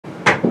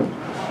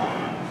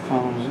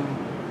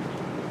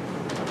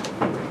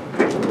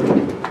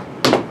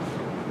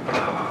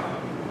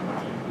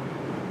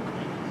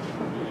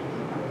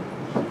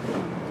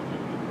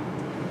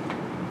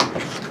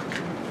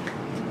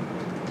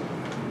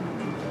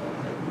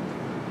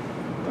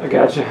I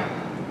got you.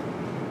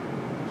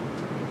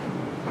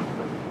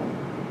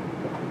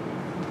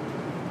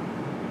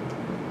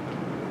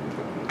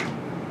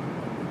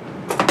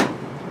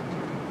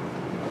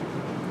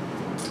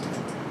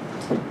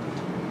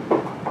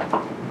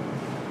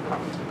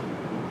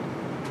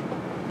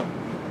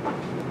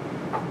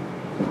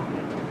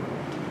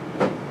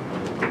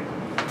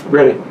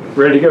 Ready.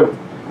 Ready to go.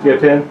 You got a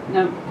pen?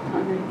 No,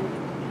 not ready.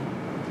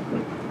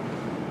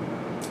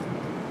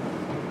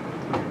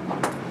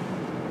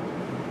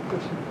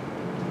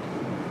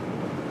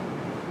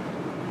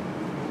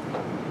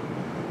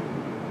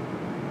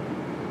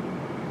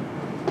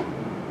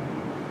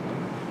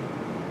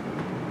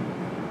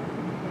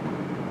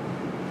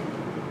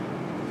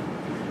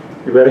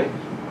 You ready?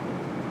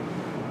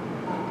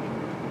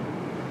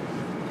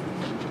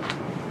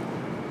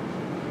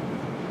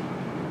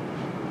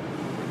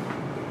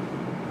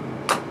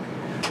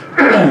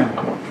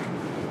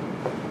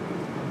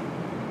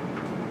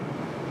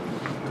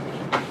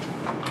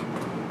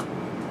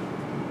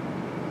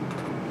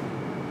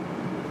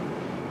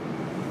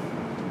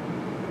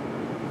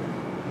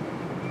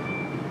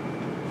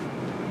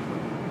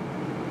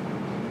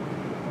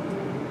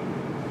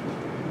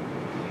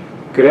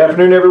 Good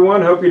afternoon,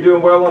 everyone. Hope you're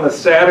doing well on a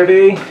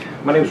Saturday.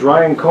 My name is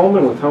Ryan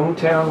Coleman with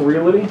Hometown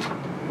Realty.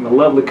 My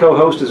lovely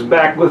co-host is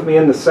back with me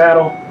in the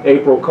saddle,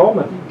 April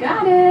Coleman.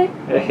 Got it.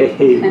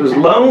 Hey, it was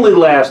lonely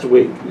last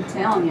week. I'm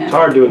telling you. It's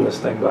hard doing this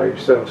thing by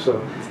yourself.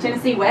 So It's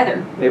Tennessee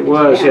weather. it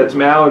was. She had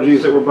some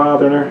allergies that were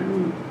bothering her.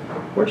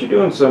 Weren't you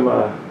doing some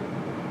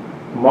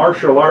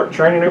martial art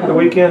training over the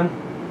weekend?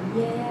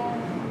 Yeah.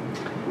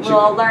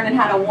 Well, learning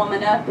how to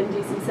woman up and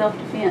do some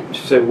self-defense.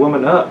 She said,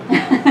 "Woman up."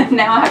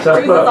 Now I have Tough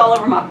bruises up. all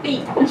over my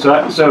feet.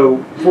 So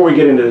before we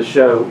get into the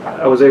show,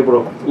 I was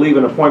able to leave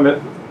an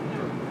appointment,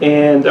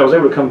 and I was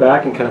able to come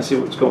back and kind of see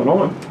what's going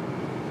on.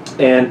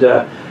 And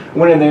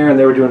went in there, and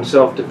they were doing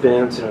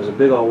self-defense, and it was a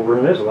big old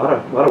room. There's a lot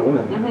of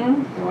women there.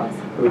 There was.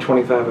 Maybe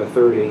 25 or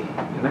 30,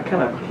 and I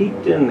kind of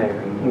peeked in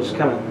there and just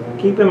kind of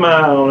keeping my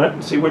eye on it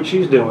and see what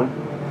she's doing.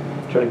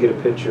 Trying to get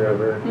a picture of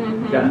her,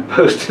 kind of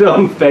post it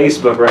on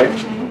Facebook, right?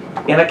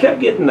 And I kept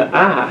getting the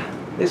eye.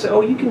 They said,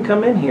 "Oh, you can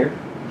come in here."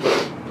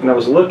 And I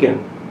was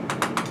looking,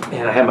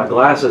 and I had my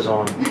glasses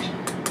on,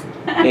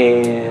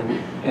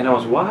 and I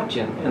was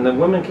watching, and the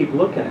women keep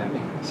looking at me.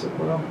 I said,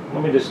 "Well,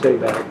 let me just stay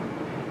back."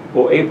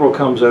 Well, April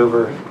comes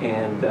over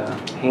and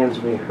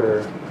hands me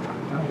her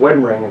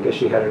wedding ring. I guess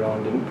she had it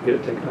on, didn't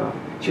forget to take it off.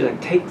 She's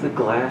like, "Take the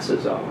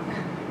glasses off.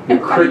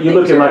 You're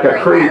looking like a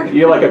creep.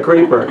 You're like a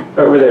creeper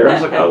over there." I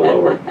was like, "Oh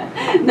Lord."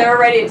 They were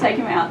ready to take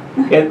him out.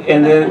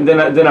 And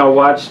then I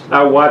watched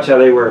how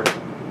they were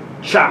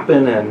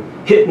chopping and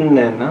hitting,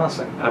 and I was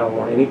like, I don't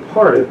want any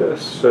part of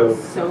this. So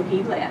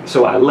he left.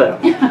 So I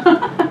left.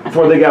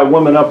 Before they got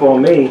women up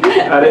on me,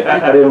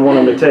 I didn't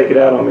want them to take it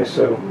out on me.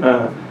 So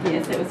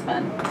yes, it was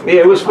fun. Yeah,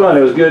 it was fun.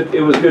 It was good.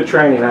 It was good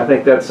training. I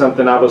think that's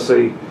something,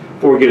 obviously,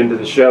 before we get into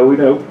the show, we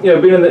know,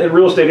 being in the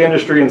real estate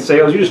industry and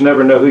sales, you just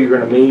never know who you're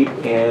going to meet,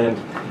 and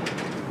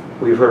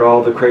we've heard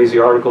all the crazy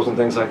articles and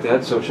things like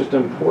that. So it's just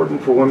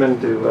important for women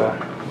to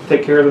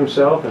take care of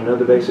themselves and know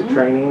the basic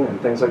training and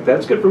things like that.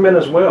 It's good for men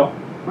as well.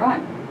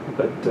 Right.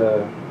 But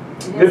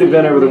good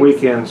event over the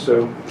weekend.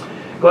 So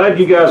glad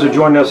you guys are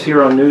joining us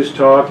here on News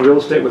Talk, Real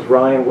Estate with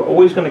Ryan. We're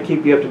always going to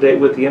keep you up to date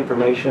with the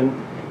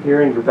information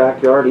here in your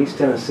backyard, East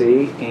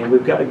Tennessee, and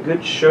we've got a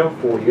good show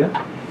for you.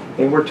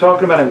 And we're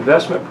talking about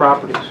investment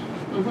properties.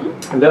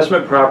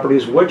 Investment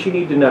properties, what you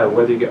need to know,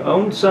 whether you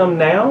own some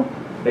now,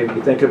 maybe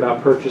you think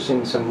about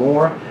purchasing some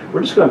more.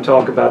 We're just going to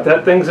talk about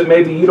that, things that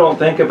maybe you don't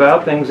think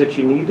about, things that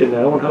you need to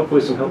know, and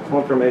hopefully some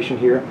helpful information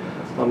here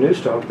on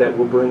News Talk that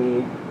will bring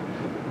you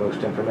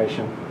most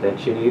information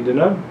that you need to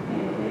know.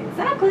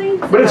 Exactly.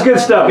 But it's good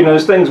stuff.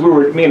 There's things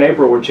me and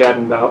April were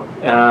chatting about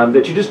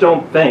that you just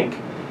don't think.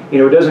 It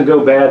doesn't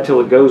go bad till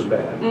it goes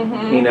bad.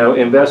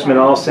 Investment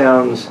all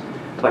sounds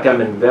like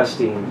I'm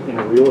investing in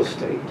real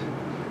estate.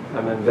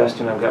 I'm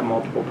investing, I've got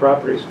multiple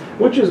properties,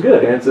 which is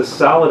good, and it's a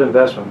solid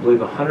investment. I believe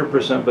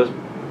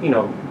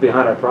 100%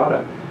 behind our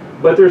product.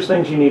 But there's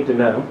things you need to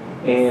know,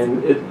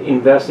 and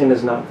investing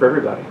is not for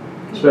everybody.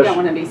 You don't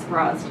want to be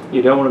surprised.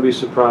 You don't want to be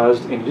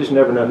surprised, and you just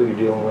never know who you're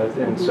dealing with.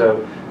 And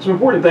so some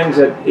important things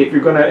that if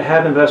you're going to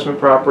have investment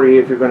property,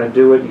 if you're going to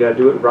do it, you got to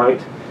do it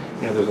right.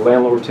 There's a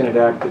Landlord-Tenant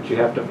Act that you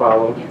have to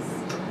follow. Yes.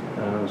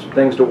 Some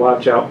things to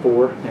watch out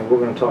for, and we're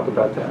going to talk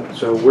about that.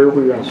 So where are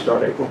we going to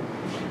start, April?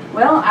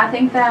 Well, I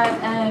think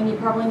that you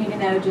probably need to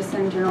know just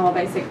some general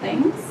basic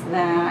things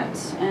that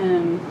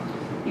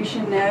you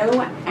should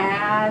know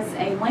as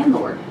a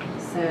landlord.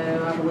 So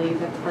I believe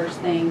that the first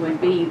thing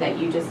would be that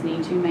you just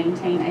need to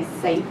maintain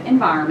a safe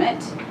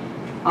environment,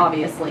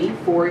 obviously,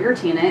 for your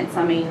tenants.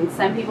 I mean,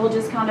 some people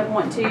just kind of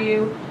want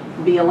to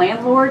be a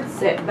landlord,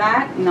 sit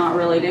back, not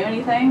really do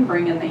anything,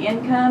 bring in the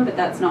income, but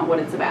that's not what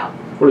it's about.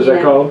 What is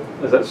that called?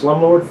 Is that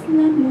slumlord?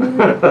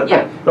 Slumlord.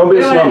 Yeah. Don't be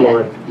a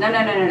slumlord.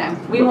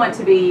 No. We want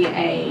to be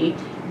a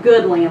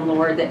good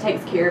landlord that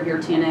takes care of your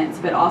tenants,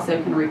 but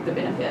also can reap the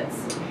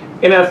benefits.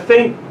 And I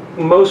think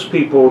most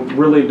people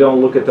really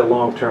don't look at the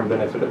long-term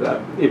benefit of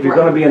that. If you're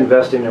Right. going to be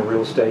investing in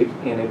real estate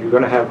and if you're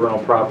going to have rental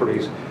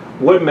properties,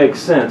 what makes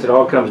sense? It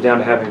all comes down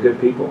to having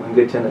good people and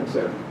good tenants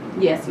there.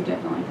 Yes, you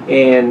definitely have.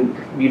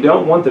 And you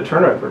don't want the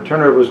turnover.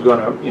 Turnover is going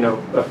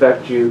to,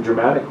 affect you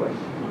dramatically.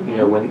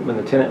 When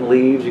the tenant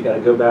leaves, you got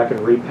to go back and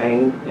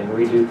repaint and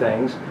redo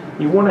things.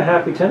 You want a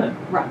happy tenant.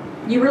 Right.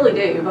 You really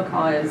do,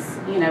 because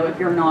if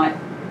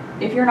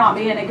you're not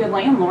being a good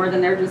landlord,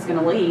 then they're just going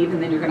to leave,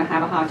 and then you're going to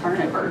have a high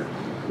turnover.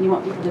 You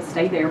want people to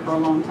stay there for a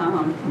long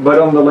time. But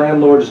on the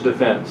landlord's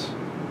defense,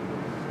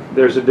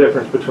 there's a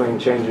difference between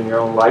changing your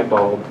own light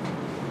bulb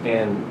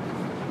and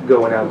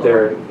going out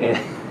there and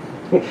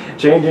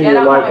changing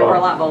your light bulb. For a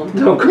light bulb.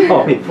 Don't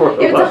call me for a light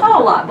bulb. If it's a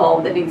hall light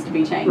bulb that needs to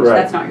be changed, Right.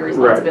 that's not your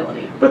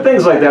responsibility. Right. But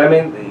things like that, I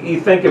mean, you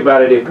think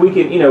about it, if we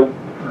can,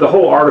 the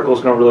whole article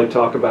is going to really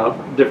talk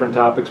about different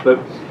topics, but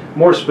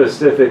more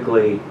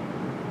specifically,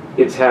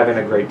 it's having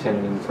a great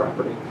tenant in the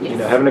property.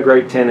 Yes. Having a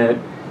great tenant,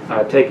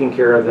 taking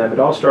care of them. It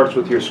all starts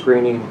with your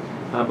screening,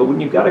 but when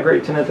you've got a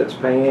great tenant that's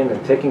paying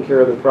and taking care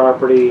of the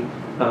property,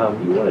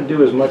 you want to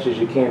do as much as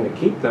you can to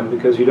keep them,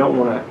 because you don't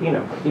want to,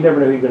 you never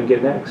know who you're going to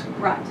get next.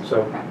 Right.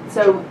 So, right.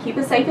 So keep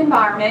a safe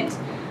environment.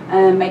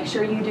 Make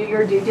sure you do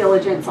your due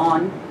diligence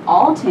on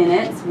all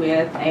tenants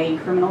with a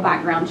criminal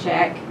background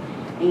check,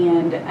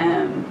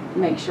 and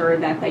make sure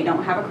that they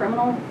don't have a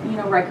criminal,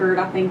 record.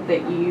 I think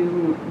that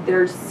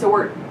there's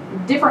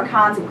different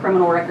kinds of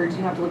criminal records.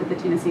 You have to look at the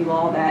Tennessee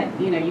law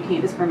that you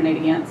can't discriminate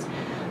against,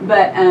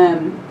 but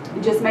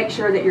just make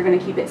sure that you're going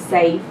to keep it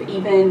safe.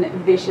 Even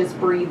vicious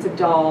breeds of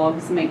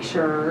dogs, make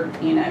sure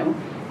because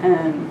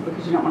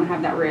you don't want to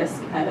have that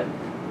risk of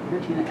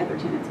other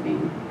tenants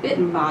being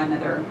bitten by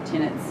another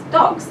tenant's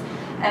dogs.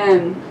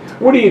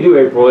 what do you do,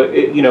 April?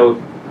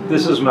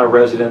 This is my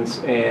residence,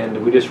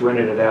 and we just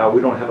rented it out.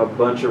 We don't have a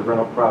bunch of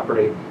rental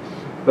property,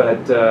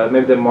 but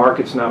maybe the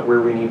market's not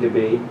where we need to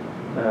be.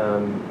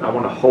 I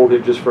want to hold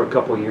it just for a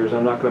couple of years.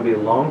 I'm not going to be a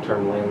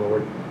long-term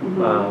landlord,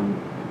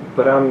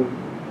 but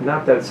I'm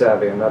not that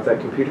savvy. I'm not that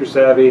computer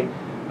savvy.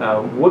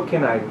 What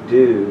can I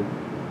do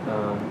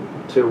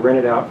to rent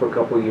it out for a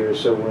couple of years,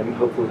 so when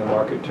hopefully the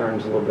market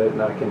turns a little bit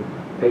and I can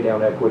pay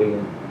down equity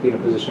and be in a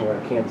position where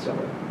I can sell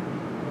it?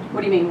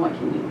 What do you mean, what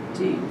can you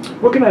do?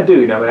 What can I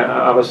do?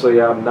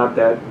 Obviously I'm not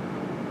that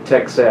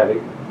tech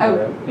savvy.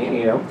 Oh, I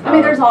mean,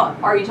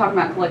 are you talking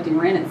about collecting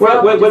rent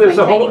itself? Well,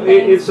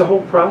 it's the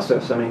whole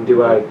process. I mean,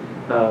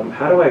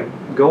 how do I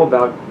go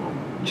about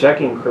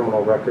checking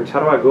criminal records? How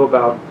do I go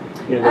about,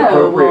 the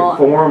appropriate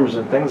forms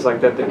and things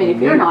like that?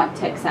 If you're not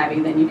tech savvy,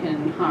 then you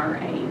can hire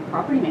a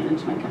property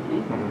management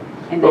company,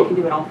 and they can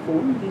do it all for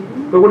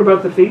you. But what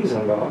about the fees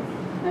involved?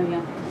 Oh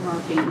yeah, there are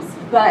fees.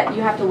 But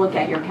you have to look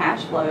at your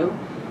cash flow.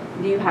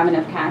 Do you have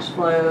enough cash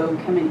flow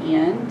coming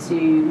in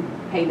to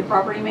pay the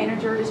property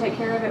manager to take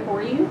care of it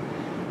for you?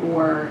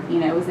 Or,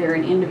 is there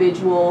an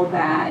individual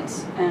that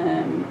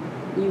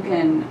you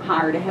can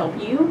hire to help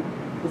you?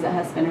 Is it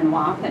husband and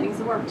wife that needs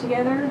to work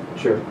together?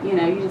 Sure.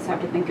 You just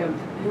have to think of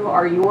who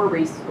are your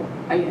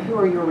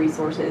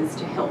resources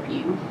to help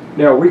you.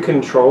 Now, are we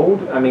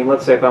controlled? I mean,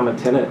 let's say if I'm a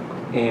tenant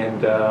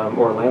and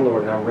or a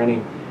landlord and I'm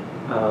renting,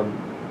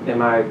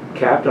 am I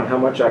capped on how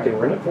much I can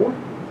rent it for?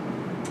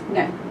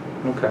 No.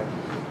 Okay.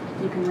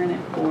 You can rent it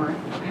for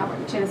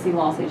Tennessee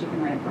law says you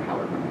can rent it for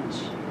however much.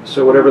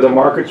 So whatever the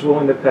market's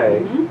willing to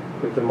pay,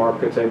 if the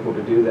market's able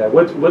to do that.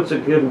 What's a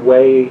good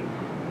way?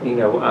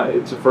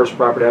 It's the first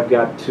property I've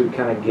got to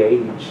kind of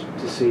gauge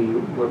to see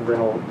what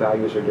rental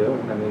values are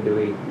doing. I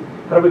mean,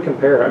 how do we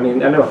compare? I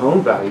mean, I know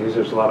home values,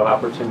 there's a lot of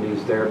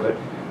opportunities there, but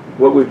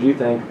what would you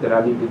think that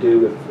I need to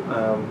do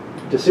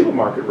to see what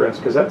market rents?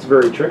 Because that's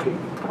very tricky.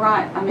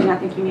 Right. I mean, I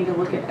think you need to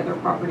look at other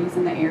properties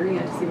in the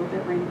area to see what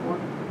they're renting for.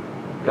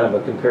 Kind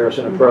of a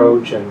comparison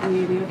approach. And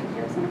you do a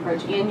comparison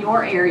approach in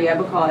your area,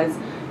 because,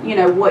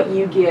 what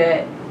you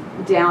get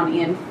down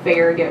in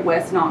Farragut,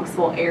 West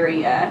Knoxville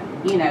area,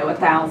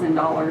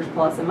 $1,000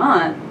 plus a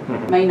month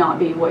may not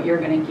be what you're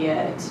going to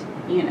get,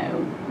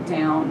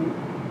 down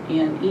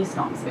in East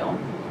Knoxville.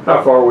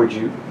 How far would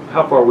you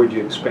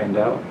expand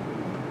out?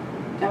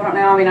 I don't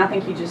know. I mean, I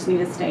think you just need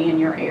to stay in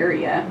your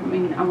area. I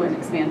mean, I wouldn't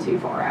expand too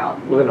far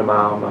out. Within a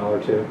mile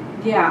or two.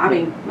 Yeah, I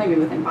mean, maybe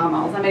within 5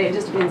 miles. I mean, it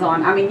just depends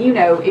on, if you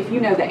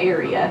know the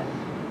area,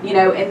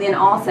 and then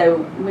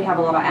also we have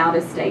a lot of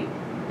out-of-state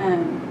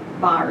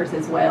buyers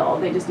as well.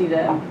 They just need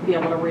to be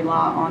able to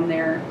rely on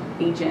their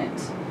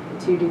agent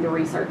to do the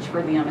research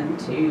for them and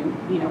to,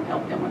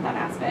 help them with that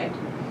aspect.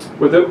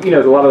 With a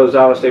lot of those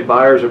out-of-state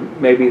buyers are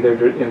maybe they're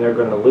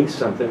going to lease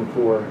something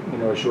for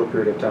a short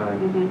period of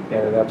time,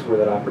 and that's where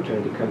that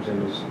opportunity comes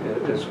in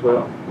as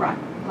well. Right,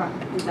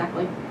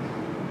 exactly.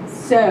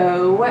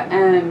 So,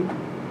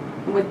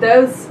 with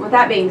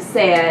that being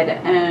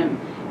said,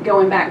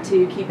 going back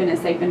to keeping a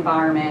safe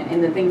environment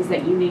and the things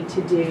that you need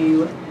to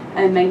do.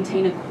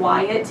 Maintain a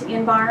quiet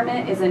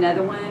environment is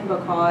another one,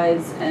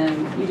 because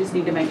you just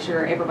need to make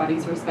sure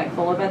everybody's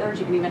respectful of others.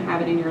 You can even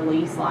have it in your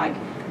lease, like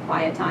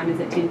quiet time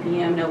is at 10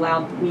 p.m., no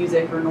loud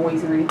music or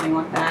noise or anything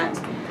like that.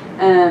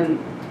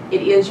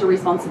 it is your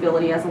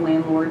responsibility as a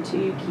landlord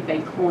to keep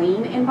a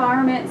clean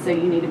environment, so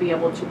you need to be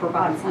able to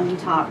provide some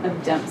type of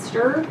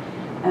dumpster.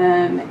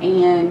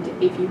 And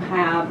if you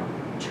have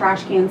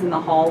trash cans in the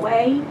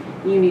hallway,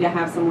 you need to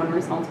have someone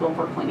responsible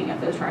for cleaning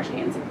up those trash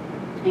cans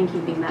and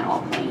keeping that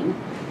all clean.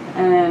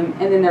 And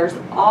then there's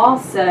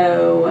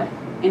also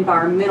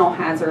environmental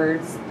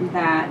hazards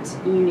that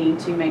you need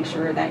to make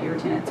sure that your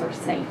tenants are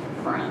safe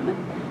from.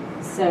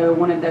 So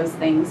one of those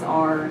things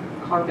are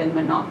carbon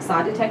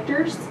monoxide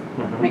detectors.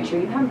 Make sure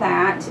you have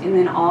that. And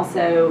then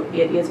also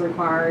it is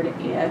required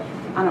if,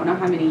 I don't know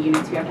how many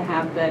units you have to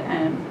have, but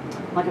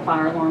like a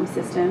fire alarm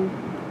system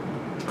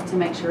to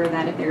make sure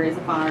that if there is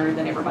a fire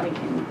that everybody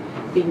can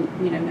be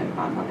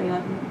notified by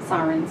the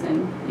sirens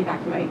and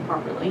evacuate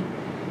properly.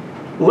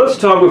 Let's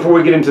talk before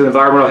we get into the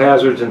environmental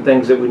hazards and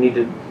things that we need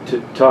to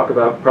talk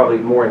about probably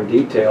more in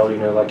detail,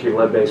 like your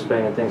lead-based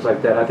paint and things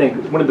like that. I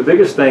think one of the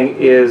biggest thing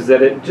is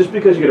that just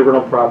because you get a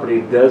rental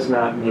property does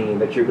not mean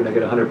that you're going to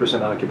get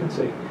 100%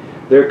 occupancy.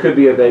 There could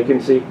be a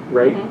vacancy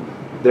rate.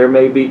 There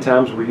may be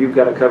times where you've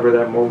got to cover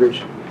that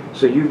mortgage.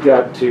 So you've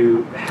got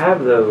to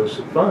have those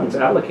funds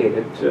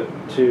allocated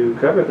to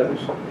cover those.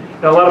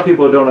 Now, a lot of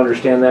people don't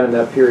understand that in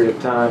that period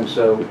of time,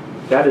 so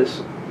that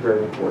is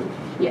very important.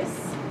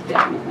 Yes,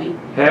 definitely.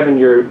 Having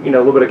your, a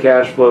little bit of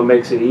cash flow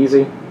makes it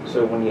easy.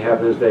 So when you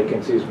have those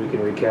vacancies, we can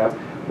recap.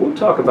 We'll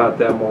talk about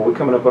that more. We're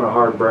coming up on a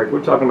hard break.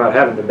 We're talking about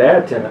having the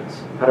bad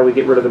tenants. How do we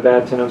get rid of the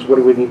bad tenants? What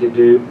do we need to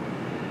do?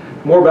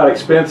 More about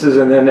expenses,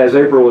 and then as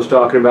April was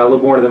talking about, a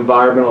little more of the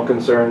environmental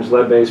concerns,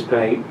 lead-based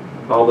paint,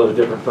 all those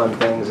different fun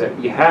things that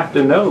you have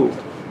to know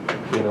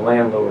being a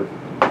landlord.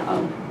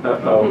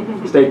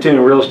 Uh-oh. Stay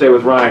tuned. Real Estate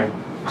with Ryan.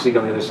 See you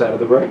on the other side of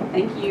the break.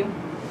 Thank you.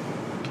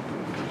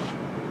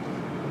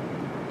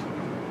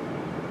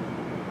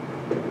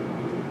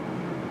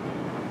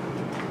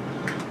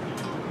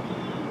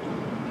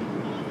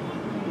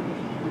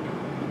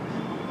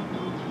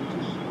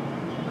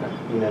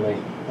 You know me.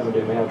 I'm going to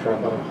do my own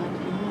tripod.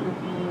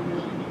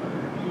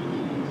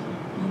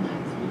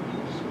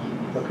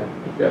 Okay,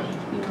 gotcha.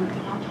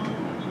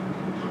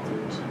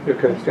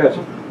 Okay,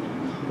 gotcha.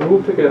 Well,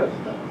 we'll pick it up.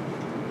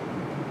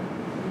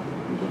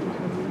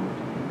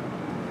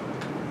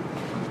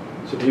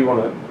 So do you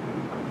want to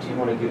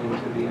get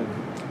into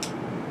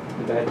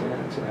the bad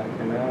tenants and how to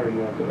come out, or you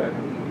want to go back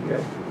into the EPA?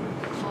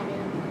 I'll get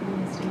into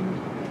the standard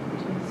topic,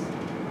 which is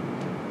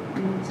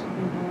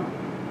talking about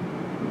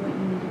what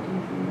you need to do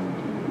for your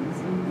tenants,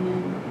 and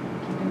then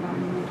keep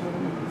environmental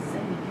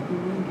safe,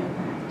 and then go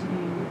back to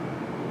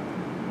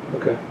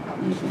Okay.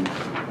 using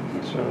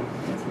So.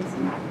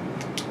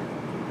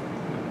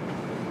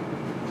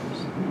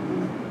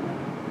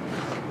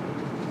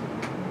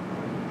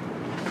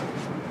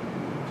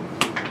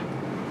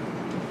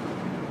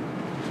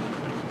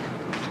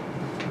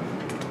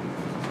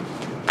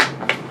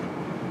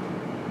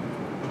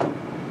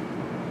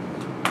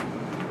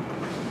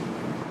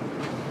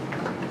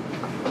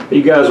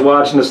 You guys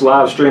watching this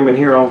live streaming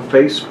here on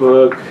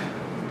Facebook,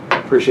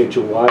 appreciate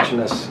you watching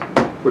us.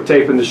 We're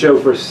taping the show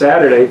for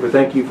Saturday, but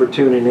thank you for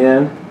tuning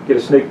in. Get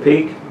a sneak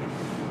peek,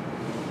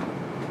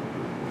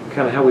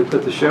 kind of how we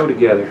put the show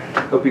together.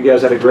 Hope you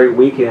guys had a great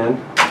weekend.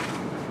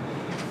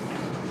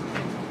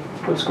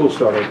 When school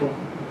start, April?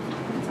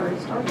 It's already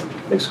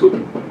started. Next school.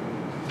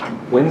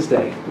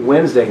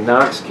 Wednesday,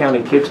 Knox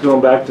County kids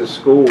going back to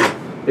school.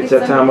 It's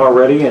that time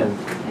already, and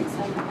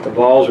the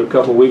balls are a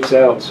couple weeks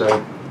out,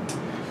 so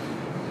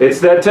it's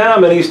that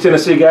time in East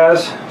Tennessee,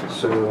 guys.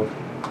 So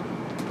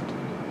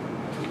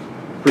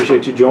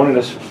appreciate you joining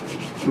us.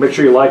 Make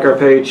sure you like our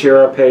page,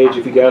 share our page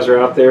if you guys are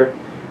out there.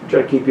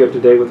 Try to keep you up to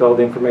date with all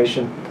the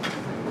information.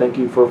 Thank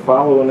you for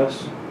following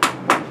us.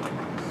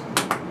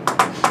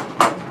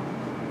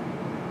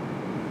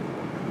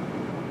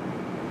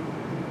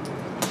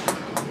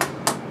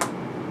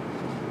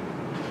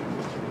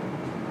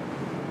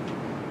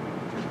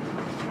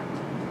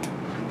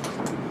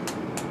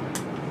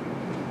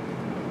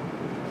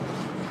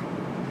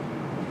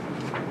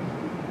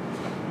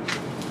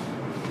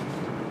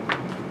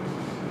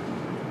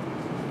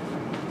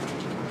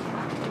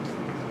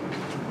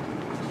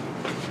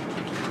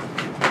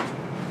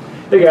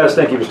 Hey guys,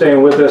 thank you for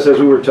staying with us as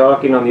we were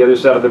talking on the other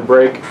side of the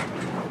break.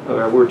 We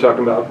were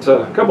talking about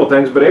a couple of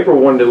things, but April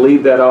wanted to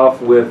lead that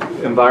off with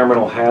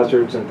environmental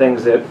hazards and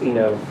things that we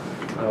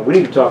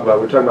need to talk about.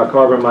 We're talking about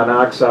carbon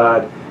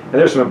monoxide, and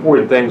there's some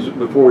important things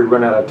before we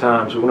run out of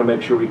time, so we want to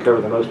make sure we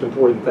cover the most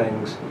important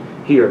things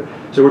here.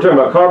 So we're talking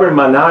about carbon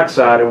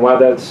monoxide and why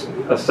that's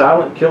a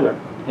silent killer,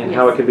 and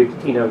how it can be,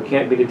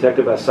 can't be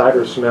detected by sight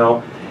or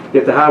smell,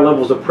 yet the high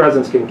levels of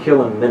presence can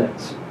kill in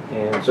minutes.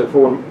 And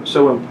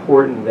so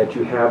important that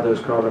you have those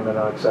carbon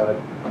monoxide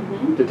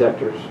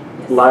detectors.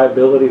 Yes.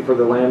 Liability for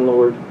the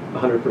landlord,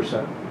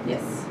 100%.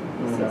 Yes,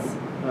 yes.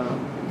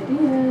 It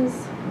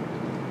is.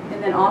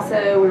 And then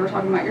also we were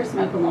talking about your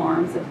smoke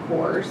alarms, of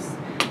course,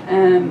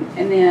 and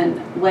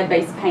then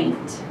lead-based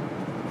paint.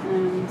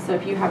 So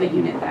if you have a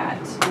unit that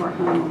were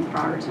home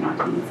prior to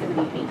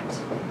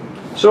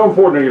 1978. So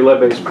important are your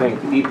lead-based paint.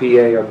 The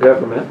EPA, our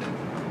government,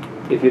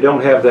 if you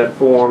don't have that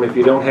form, if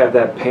you don't have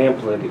that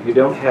pamphlet, if you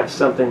don't have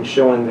something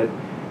showing that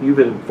you've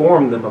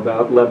informed them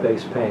about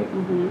lead-based paint,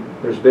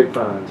 there's big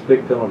fines,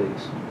 big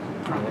penalties,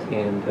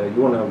 and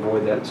you want to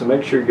avoid that. So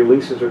make sure your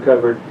leases are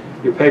covered,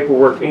 your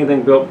paperwork,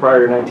 anything built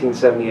prior to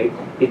 1978.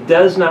 It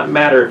does not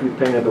matter if you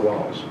painted the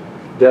walls.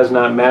 It does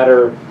not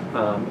matter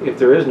if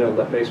there is no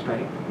lead-based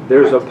paint.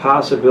 There's a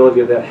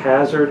possibility of that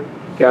hazard.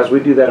 Guys,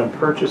 we do that on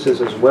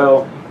purchases as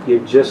well.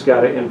 You've just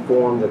got to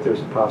inform that there's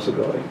a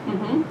possibility.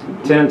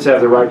 Tenants have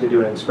the right to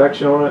do an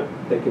inspection on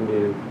it. They can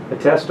do a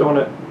test on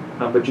it,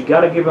 but you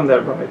got to give them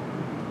that right.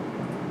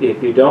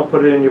 If you don't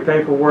put it in your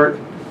paperwork,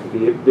 it could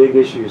be big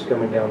issues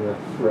coming down the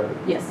road.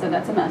 Yes, so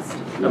that's a must.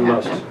 A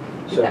must.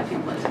 So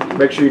that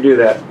make sure you do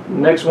that.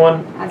 Next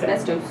one.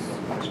 Asbestos.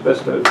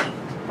 Asbestos.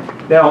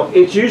 Now,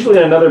 it's usually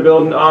in another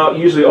building,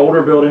 usually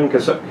older building,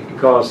 because it can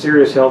cause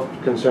serious health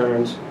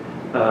concerns.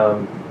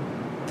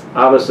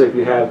 Obviously, if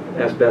you have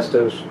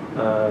asbestos,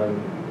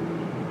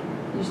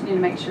 you just need to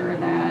make sure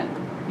that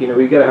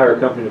you got to hire a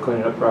company to clean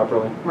it up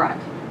properly. Right.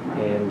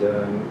 And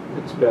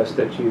it's best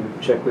that you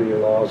check with your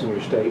laws in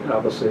your state,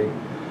 obviously,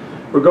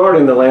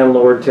 regarding the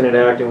Landlord-Tenant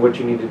Act and what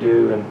you need to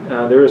do.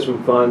 And there are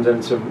some funds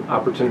and some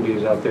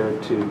opportunities out there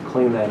to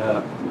clean that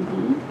up.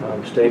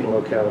 State and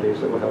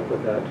localities that will help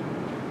with that.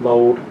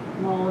 Mold.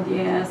 Mold,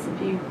 yes.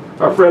 If you.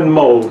 Our friend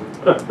mold.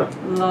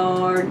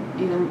 Lord,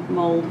 either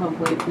mold,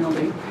 hopefully it's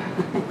mildew.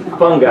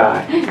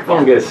 Fungi,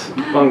 fungus.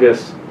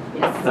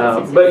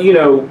 Yes. But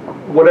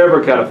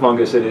whatever kind of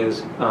fungus it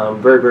is,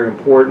 very, very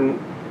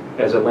important.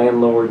 As a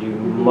landlord, you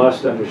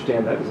must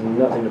understand that there's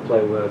nothing to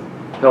play with.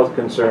 Health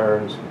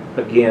concerns,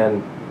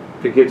 again,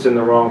 if it gets in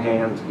the wrong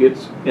hands,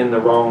 gets in the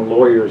wrong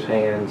lawyer's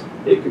hands,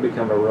 it can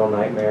become a real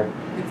nightmare.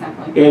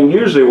 Exactly. And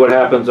usually what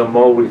happens on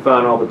mold, we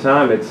find all the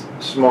time, it's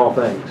small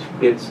things.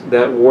 It's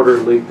that water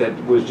leak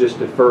that was just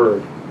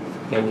deferred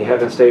and you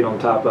haven't stayed on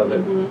top of it.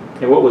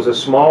 And what was a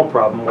small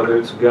problem, whether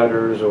it's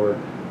gutters or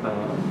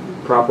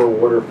proper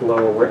water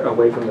flow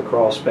away from the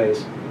crawl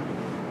space,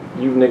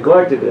 you've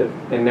neglected it,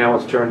 and now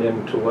it's turned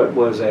into what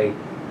was a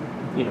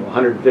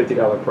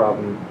 $150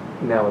 problem.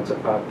 Now it's a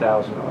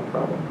 $5,000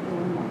 problem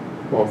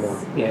or more.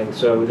 And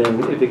so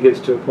then if it gets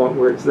to a point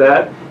where it's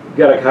that, you've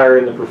got to hire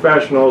in the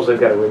professionals. They've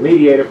got to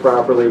remediate it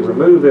properly,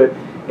 remove it,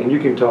 and you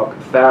can talk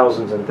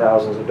thousands and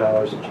thousands of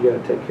dollars that you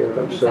got to take care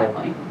of.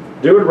 Exactly. So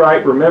do it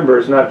right. Remember,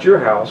 it's not your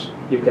house.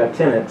 You've got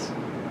tenants,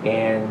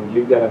 and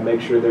you've got to make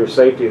sure their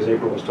safety, as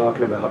April was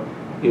talking about,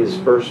 is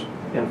first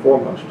and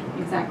foremost.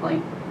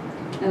 Exactly.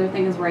 Another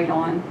thing is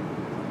radon.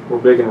 We're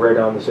big in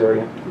radon in this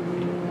area.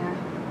 Yeah.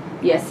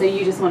 Yes, so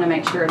you just want to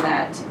make sure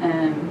that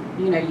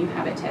you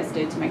have it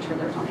tested to make sure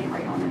there's not any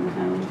radon in the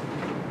home.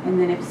 And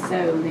then if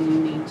so, then you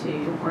need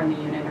to, or in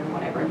the unit or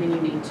whatever, then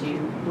you need to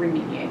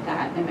remediate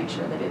that and make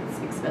sure that it's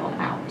expelled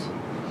out.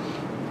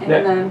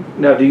 And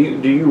now, do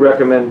you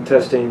recommend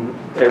testing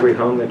every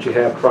home that you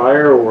have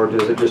prior, or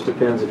does it just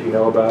depends if you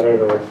know about it,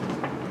 or?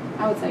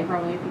 I would say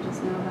probably if you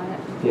just know about it.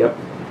 Yep.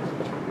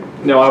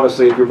 Now,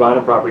 obviously, if you're buying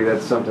a property,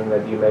 that's something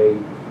that you may,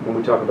 when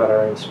we talk about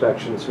our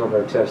inspections, some of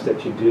our tests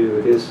that you do,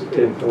 it is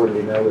important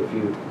to know if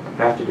you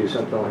have to do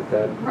something like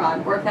that.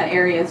 Right, or if that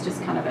area is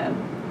just kind of an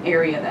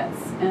area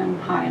that's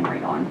high in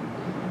radon,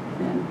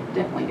 then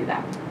definitely do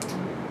that.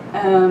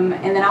 And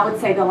then I would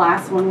say the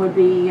last one would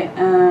be,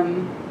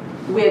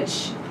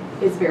 which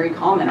is very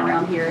common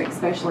around here,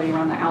 especially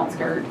around the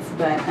outskirts,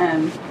 but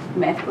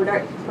meth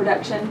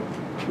production.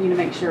 You need to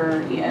make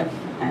sure if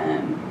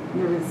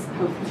there is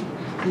hopefully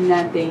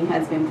nothing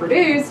has been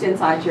produced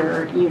inside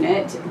your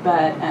unit,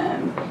 but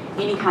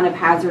any kind of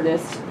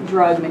hazardous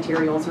drug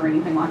materials or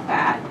anything like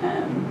that.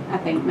 I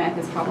think meth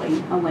is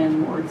probably a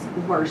landlord's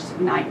worst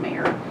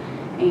nightmare,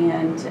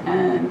 and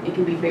it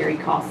can be very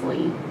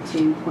costly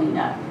to clean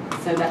up.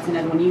 So that's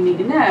another one you need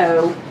to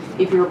know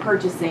if you're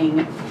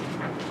purchasing.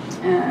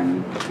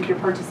 If you're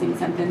purchasing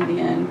something,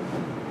 then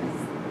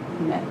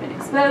has meth been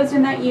exposed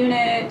in that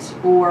unit,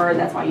 or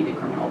that's why you do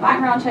criminal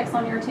background checks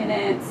on your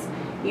tenants.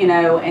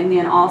 And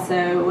then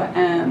also,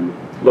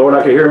 Lord,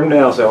 I can hear him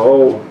now say,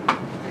 "Oh,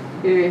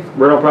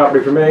 rental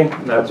property for me?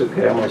 That's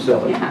okay. I'm gonna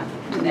sell it." Yeah,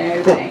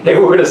 no thanks. Hey,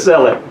 we're gonna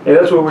sell it. Hey,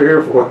 that's what we're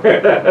here for.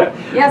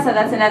 Yeah, so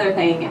that's another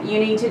thing. You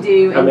need to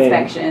do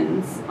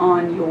inspections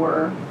on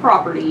your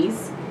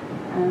properties.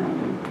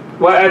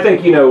 Well, I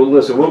think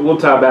listen, we'll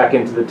tie back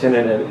into the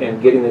tenant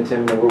and getting the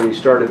tenant where we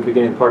started at the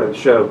beginning part of the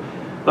show.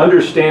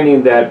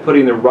 Understanding that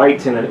putting the right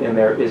tenant in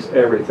there is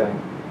everything.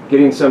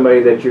 Getting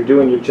somebody that you're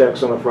doing your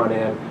checks on the front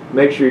end.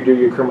 Make sure you do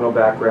your criminal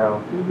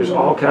background. There's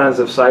all kinds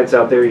of sites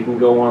out there you can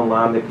go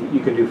online that you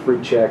can do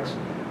free checks.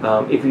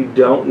 If you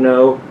don't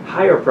know,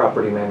 hire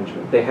property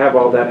management. They have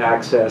all that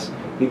access.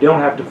 You don't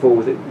have to fool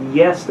with it.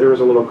 Yes, there is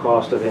a little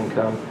cost of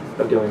income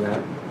of doing that,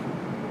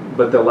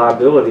 but the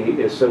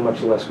liability is so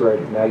much less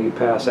greater. Now you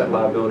pass that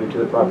liability to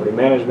the property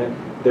management.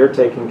 They're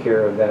taking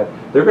care of that.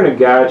 They're going to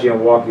guide you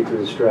and walk you through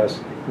the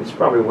stress. It's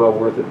probably well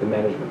worth it, the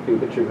management fee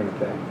that you're going to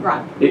pay.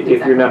 Right.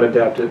 If you're not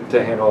adapted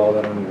to handle all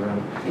that on your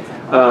own.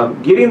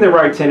 Exactly. Getting the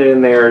right tenant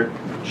in there,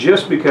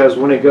 just because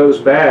when it goes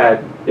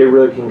bad, it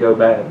really can go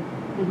bad.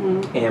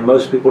 And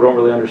most people don't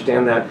really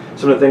understand that.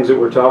 Some of the things that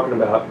we're talking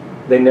about,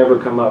 they never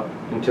come up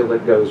until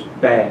it goes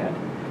bad.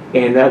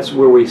 And that's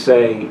where we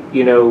say,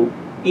 you know,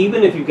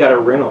 even if you've got a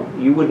rental,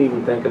 you wouldn't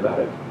even think about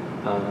it.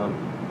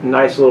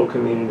 Nice little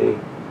community,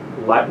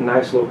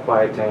 nice little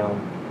quiet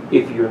town,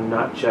 if you're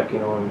not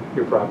checking on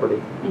your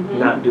property,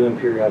 not doing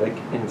periodic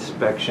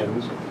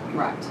inspections.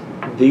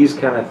 Right. These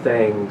kind of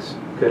things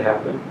could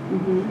happen.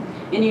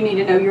 And you need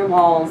to know your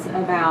laws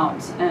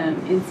about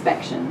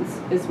inspections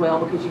as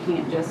well, because you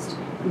can't just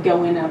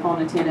go in up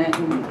on a tenant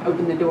and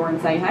open the door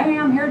and say, hey,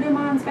 I'm here to do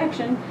my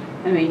inspection.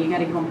 I mean, you got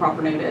to give them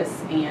proper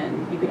notice,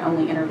 and you can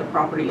only enter the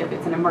property if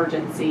it's an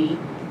emergency,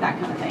 that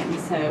kind of thing.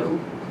 So,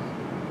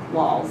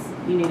 laws,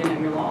 you need to know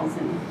your laws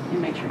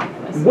and make sure you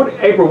know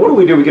this. April, what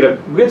do? We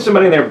get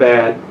somebody in there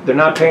bad, they're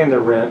not paying their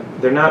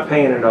rent, they're not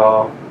paying at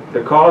all,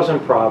 they're causing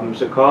problems,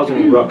 they're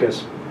causing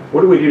ruckus.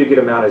 What do we do to get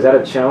them out? Is that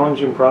a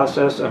challenging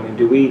process? I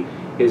mean,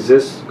 is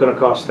this going to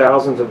cost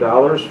thousands of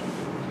dollars?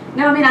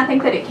 No, I mean, I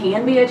think that it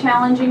can be a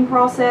challenging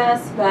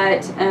process,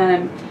 but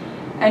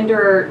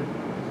under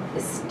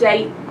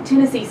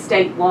Tennessee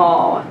state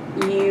law,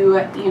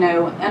 you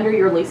know, under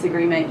your lease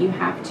agreement, you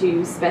have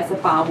to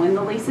specify when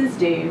the lease is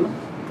due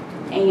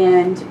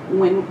and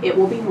when it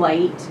will be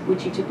late,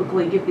 which you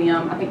typically give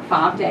them, I think,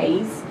 5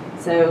 days.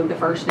 So the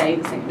first day,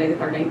 the second day, the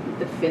third day,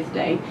 the fifth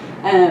day.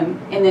 And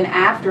then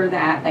after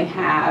that, they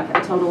have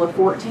a total of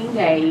 14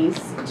 days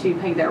to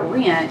pay their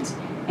rent.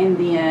 And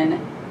then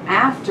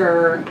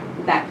after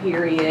that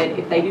period,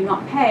 if they do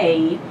not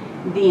pay,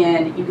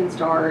 then you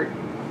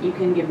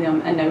can give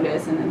them a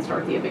notice and then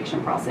start the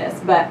eviction process.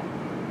 But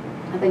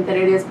I think that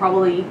it is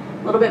probably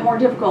a little bit more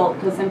difficult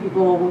because some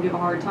people will give a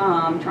hard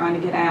time trying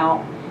to get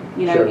out,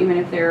 you know, even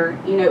if they're,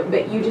 you know,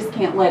 but you just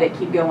can't let it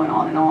keep going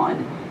on and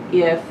on.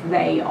 If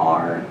they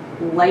are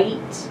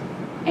late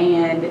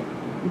and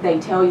they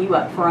tell you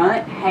up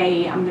front,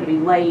 hey, I'm going to be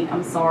late,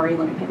 I'm sorry,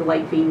 let me pay the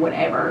late fee,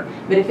 whatever.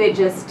 But if it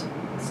just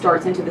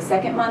starts into the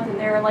second month and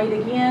they're late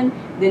again,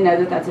 then know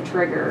that that's a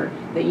trigger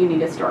that you need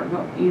to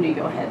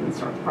go ahead and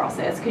start the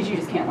process, because you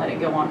just can't let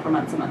it go on for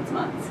months and months and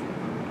months.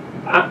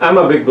 I'm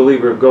a big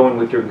believer of going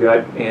with your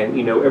gut, and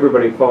you know,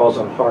 everybody falls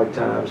on hard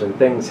times and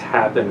things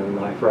happen in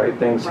life, right?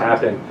 Things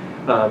happen.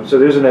 So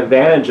there's an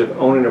advantage of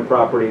owning a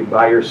property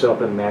by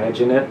yourself and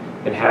managing it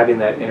and having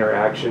that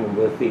interaction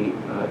with the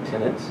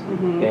tenants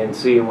and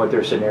seeing what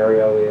their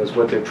scenario is,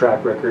 what their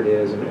track record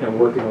is, and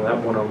working on that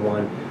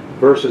one-on-one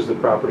versus the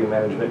property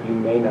management. You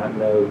may not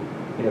know,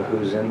 you know,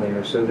 who's in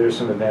there. So there's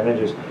some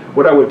advantages.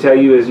 What I would tell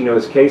you is, you know,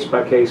 it's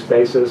case-by-case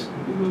basis.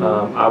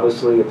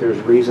 Obviously, if there's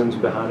reasons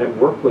behind it,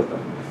 work with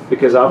them.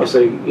 Because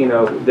obviously, you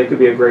know, they could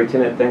be a great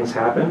tenant, things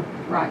happen.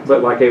 Right.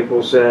 But like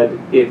April said,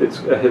 if it's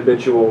a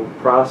habitual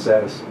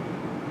process,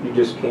 you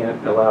just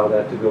can't allow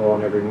that to go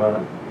on every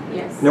month.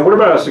 Yes. Now, what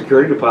about a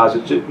security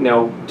deposit?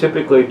 Now,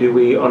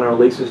 typically, on our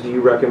leases, do you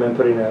recommend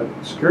putting a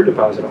security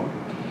deposit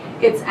on?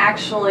 It's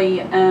actually,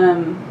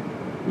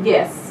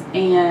 yes,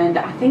 and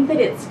I think that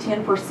it's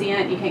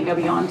 10%. You can't go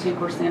beyond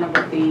 10% of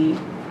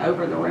what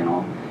over the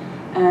rental,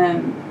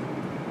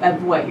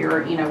 of what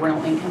your, you know,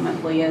 rental income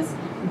monthly is.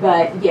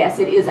 But yes,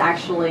 it is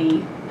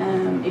actually,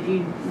 if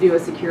you do a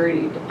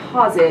security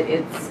deposit,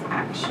 it's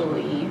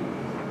actually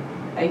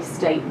a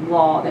state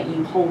law that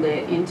you hold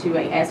it into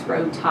a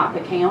escrow type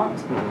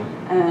account,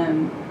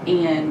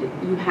 and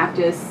you have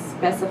to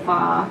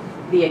specify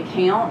the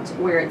account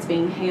where it's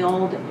being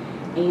held,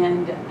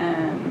 and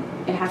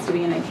it has to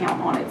be an account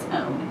on its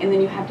own. And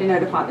then you have to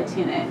notify the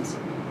tenant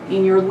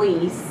in your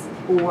lease,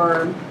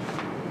 or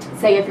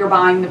say if you're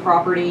buying the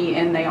property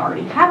and they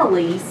already have a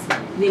lease,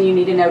 then you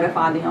need to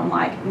notify them,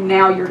 like,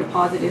 now your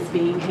deposit is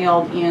being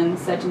held in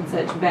such and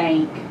such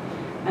bank,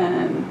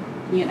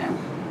 you know,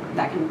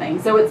 that kind of thing.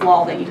 So it's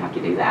law that you have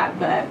to do that,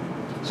 but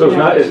so it's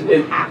not.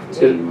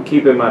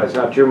 Keep in mind, it's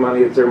not your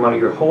money; it's their money.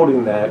 You're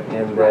holding that,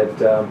 and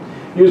that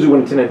usually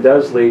when a tenant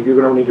does leave, you're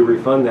going to need to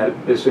refund that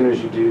as soon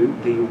as you do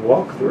the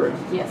walkthrough.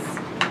 Yes.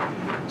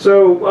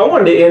 So I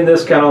wanted to end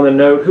this kind of on the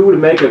note: who would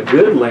make a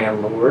good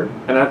landlord?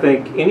 And I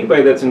think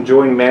anybody that's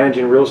enjoying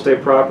managing real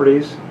estate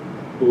properties,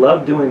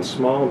 love doing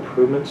small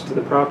improvements to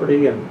the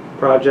property and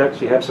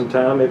projects. You have some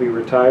time, maybe you're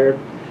retired.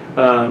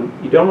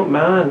 You don't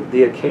mind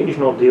the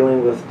occasional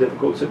dealing with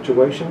difficult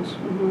situations.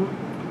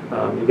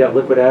 You've got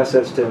liquid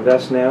assets to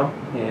invest now,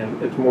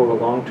 and it's more of a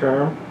long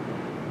term.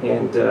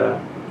 And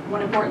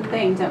one important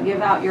thing, don't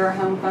give out your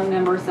home phone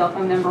number, cell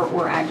phone number,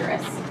 or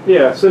address.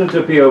 Yeah, send it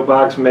to a P.O.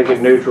 box, make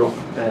it neutral,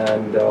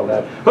 and all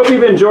that. Hope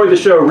you've enjoyed the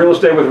show, Real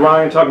Estate with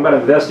Ryan, talking about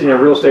investing in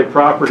real estate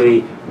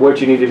property,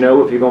 what you need to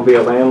know if you're going to be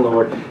a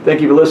landlord.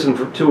 Thank you for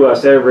listening to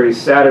us every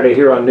Saturday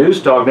here on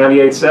News Talk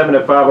 98.7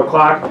 at 5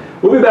 o'clock.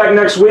 We'll be back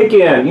next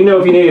weekend. You know,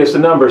 if you need us, the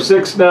number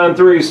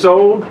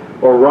 693-SOLD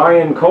or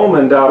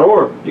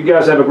RyanColeman.org. You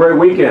guys have a great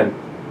weekend.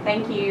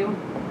 Thank you.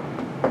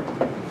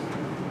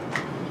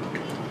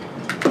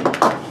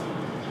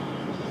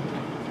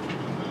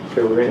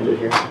 Okay, we're ended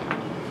here.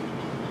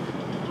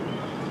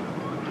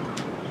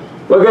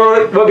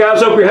 Well,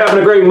 guys, hope you're having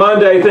a great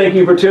Monday. Thank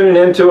you for tuning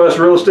in to us,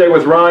 Real Estate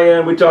with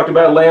Ryan. We talked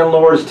about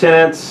landlords,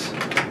 tenants,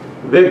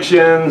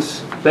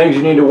 evictions, things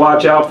you need to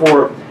watch out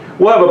for.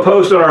 We'll have a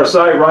post on our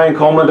site,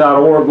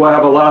 ryancoleman.org. We'll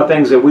have a lot of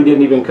things that we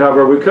didn't even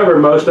cover. We covered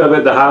most of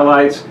it, the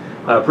highlights.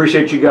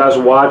 Appreciate you guys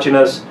watching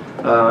us.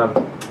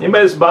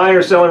 Anybody that's buying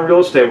or selling real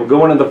estate, we're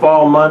going into the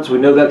fall months. We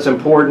know that's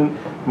important.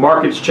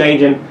 Market's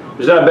changing.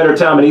 There's not a better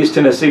time in East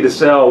Tennessee to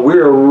sell.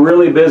 We're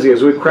really busy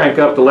as we crank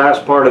up the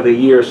last part of the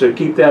year, so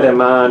keep that in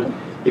mind.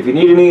 If you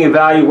need any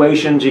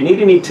evaluations, you need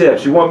any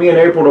tips, you want me and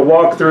April to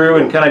walk through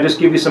and kind of just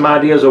give you some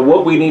ideas of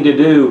what we need to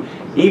do,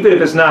 even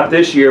if it's not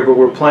this year, but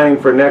we're planning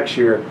for next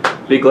year,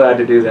 be glad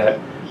to do that.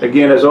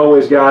 Again, as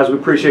always, guys, we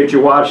appreciate you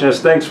watching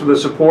us. Thanks for the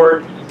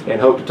support, and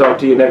hope to talk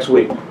to you next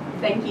week.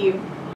 Thank you.